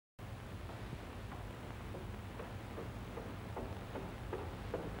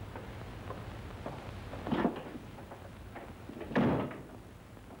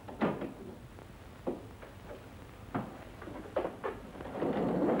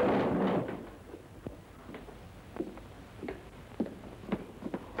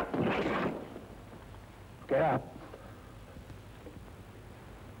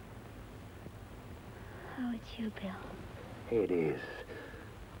it is.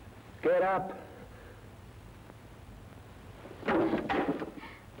 Get up.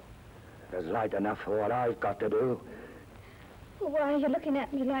 There's light enough for what I've got to do. Why are you looking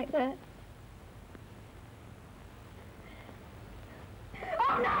at me like that?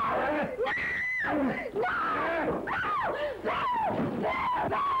 Oh, no! No! No!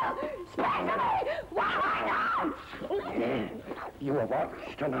 No! Spare me! Why not? You were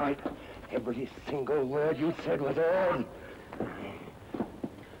watched tonight. Every single word you said was heard.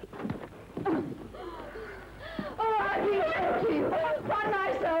 Oh, I'd be dead to you. On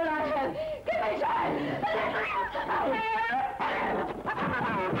my soul, I have. Give me time.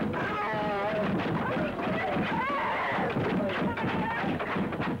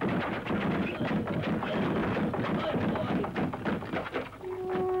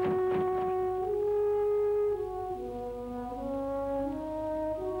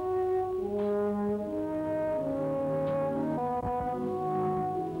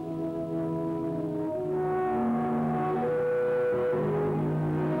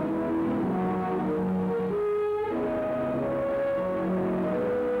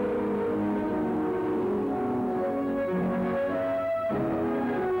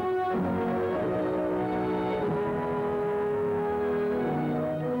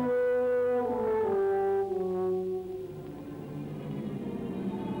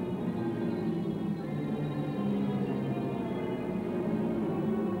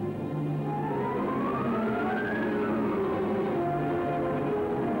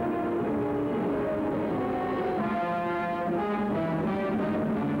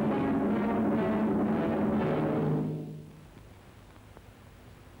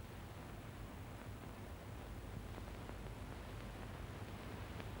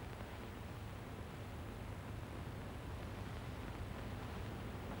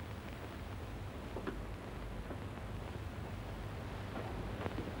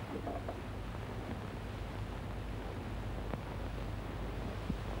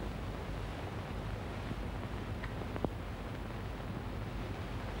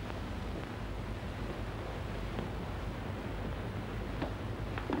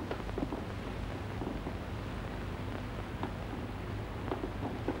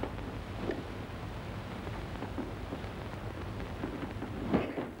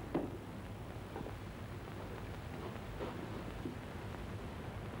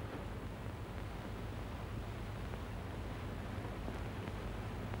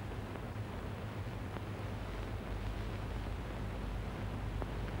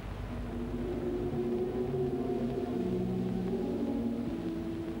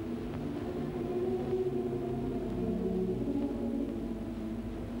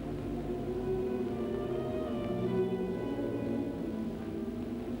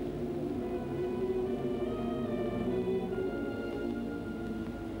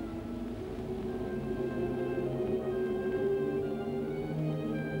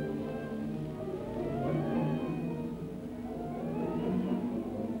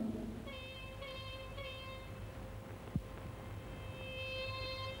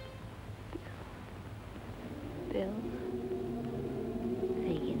 Bill.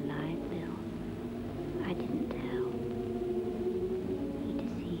 Fagin lied, Bill. I didn't tell. He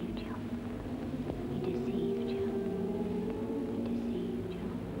deceived you. He deceived you. He deceived you.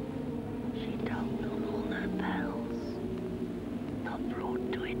 She dumped on all her pals. Not brought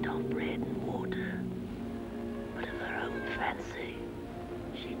to it on bread and water, but of her own fancy.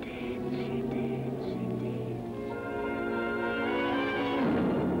 She did, she did, she did.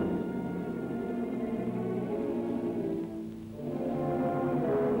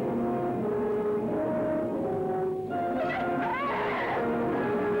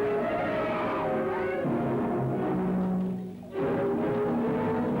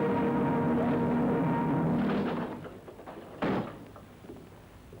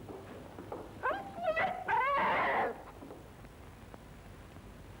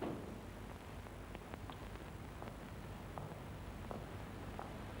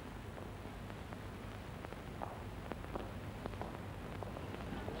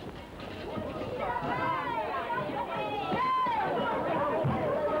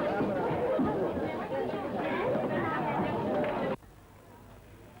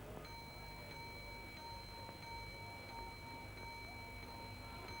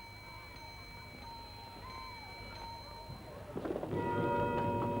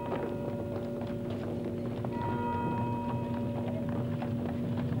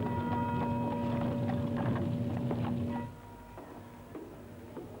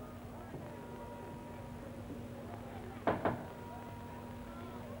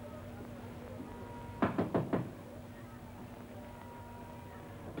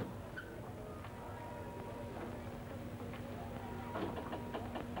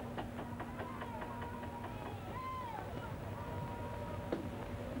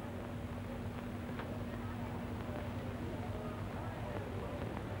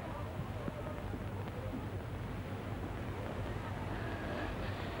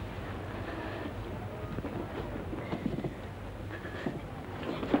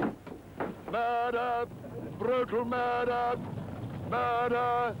 murder, brutal murder,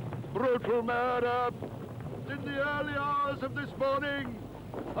 murder, brutal murder. In the early hours of this morning,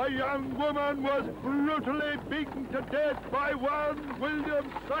 a young woman was brutally beaten to death by one William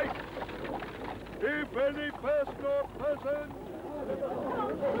Sykes. If any person or person...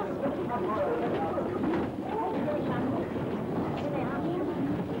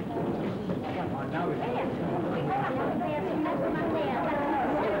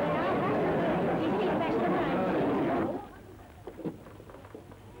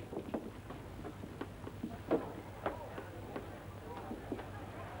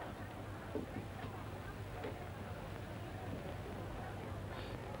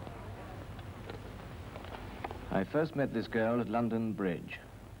 I first met this girl at London Bridge.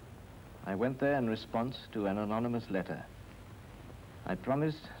 I went there in response to an anonymous letter. I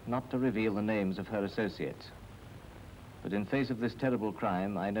promised not to reveal the names of her associates. But in face of this terrible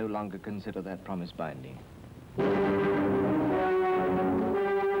crime, I no longer consider that promise binding.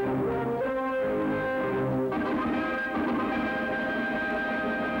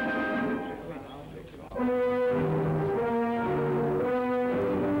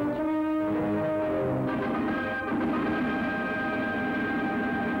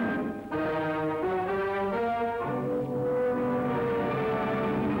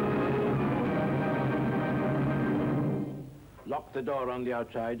 Lock the door on the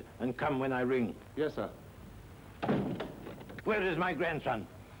outside and come when I ring. Yes, sir. Where is my grandson?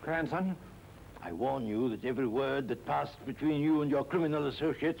 Grandson? I warn you that every word that passed between you and your criminal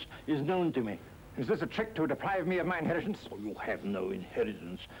associates is known to me. Is this a trick to deprive me of my inheritance? Oh, you have no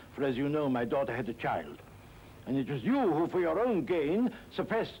inheritance, for as you know, my daughter had a child. And it was you who, for your own gain,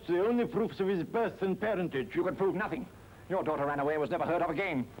 suppressed the only proofs of his birth and parentage. You can prove nothing. Your daughter ran away and was never heard of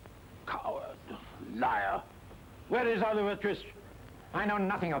again. Coward, liar. Where is Oliver Twist? I know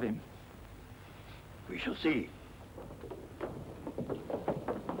nothing of him. We shall see.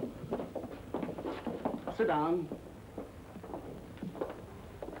 Sit down.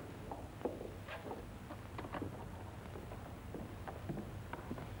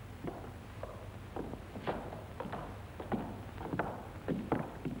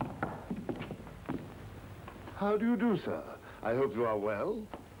 How do you do, sir? I hope you are well.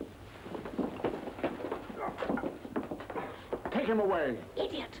 Take him away.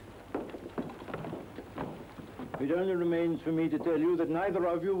 Idiot! It only remains for me to tell you that neither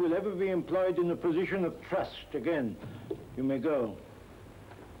of you will ever be employed in a position of trust again. You may go.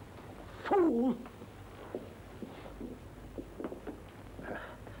 Fool!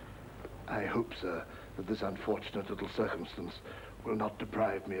 I hope, sir, that this unfortunate little circumstance will not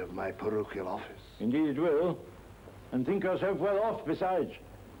deprive me of my parochial office. Indeed it will. And think yourself well off besides.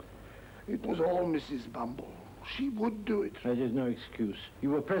 It was all Mrs. Bumble. She would do it. That is no excuse.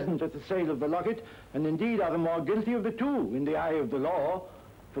 You were present at the sale of the locket, and indeed are the more guilty of the two in the eye of the law.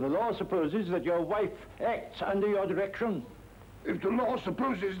 For the law supposes that your wife acts under your direction. If the law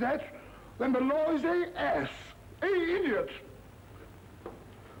supposes that, then the law is a ass, a idiot.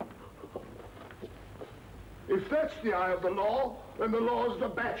 If that's the eye of the law, then the law's the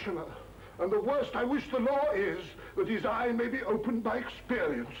bachelor. And the worst I wish the law is that his eye may be opened by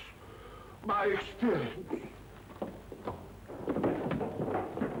experience. By experience.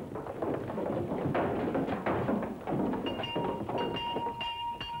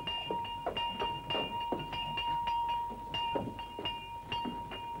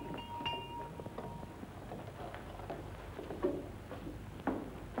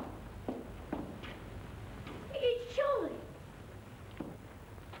 It's Charlie!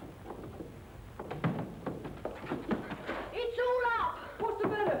 It's all up! What's the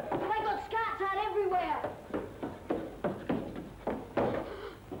matter? They got scats out everywhere!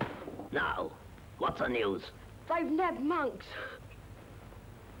 Now, what's the news? They've nabbed Monks.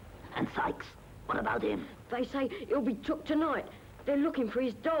 And Sykes, what about him? They say he'll be took tonight. They're looking for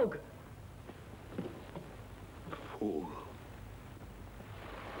his dog. Fool.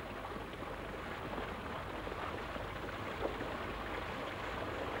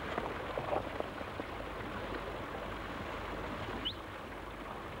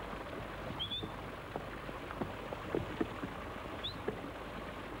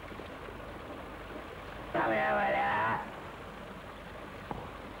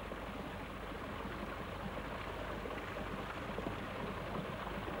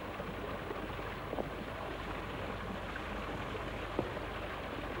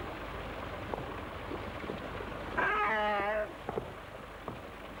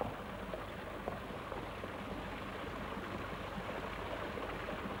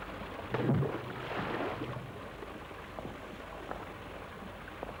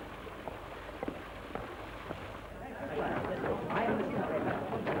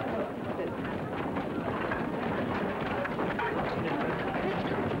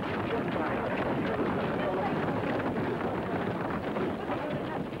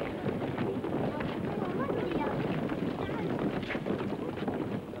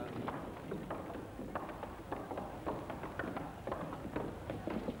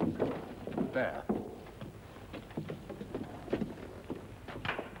 affair.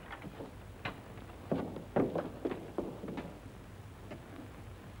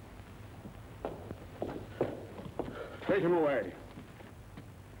 Take him away.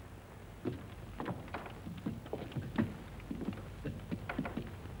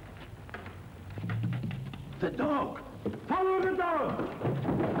 The dog! Follow the dog!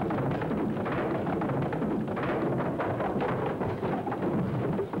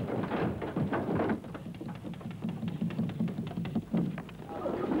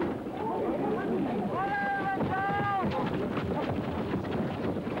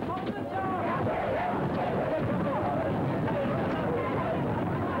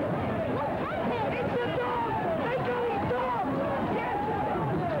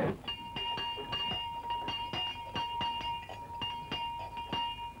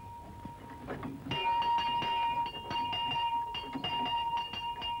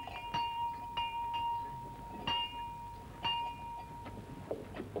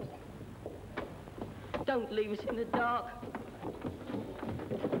 Don't leave us in the dark.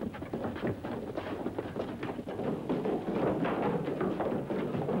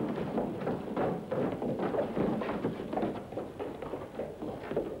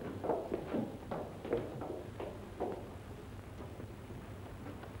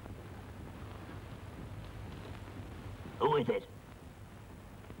 Who is it?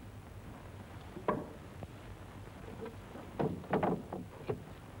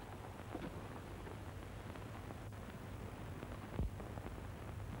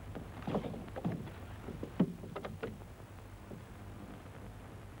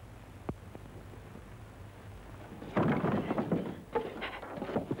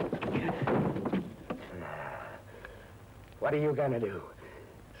 What are you gonna do?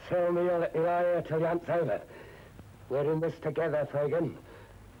 Sell me or let me lie here till the hunt's over? We're in this together, Fagan.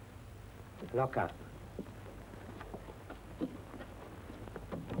 Lock up.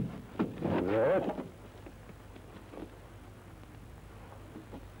 Good.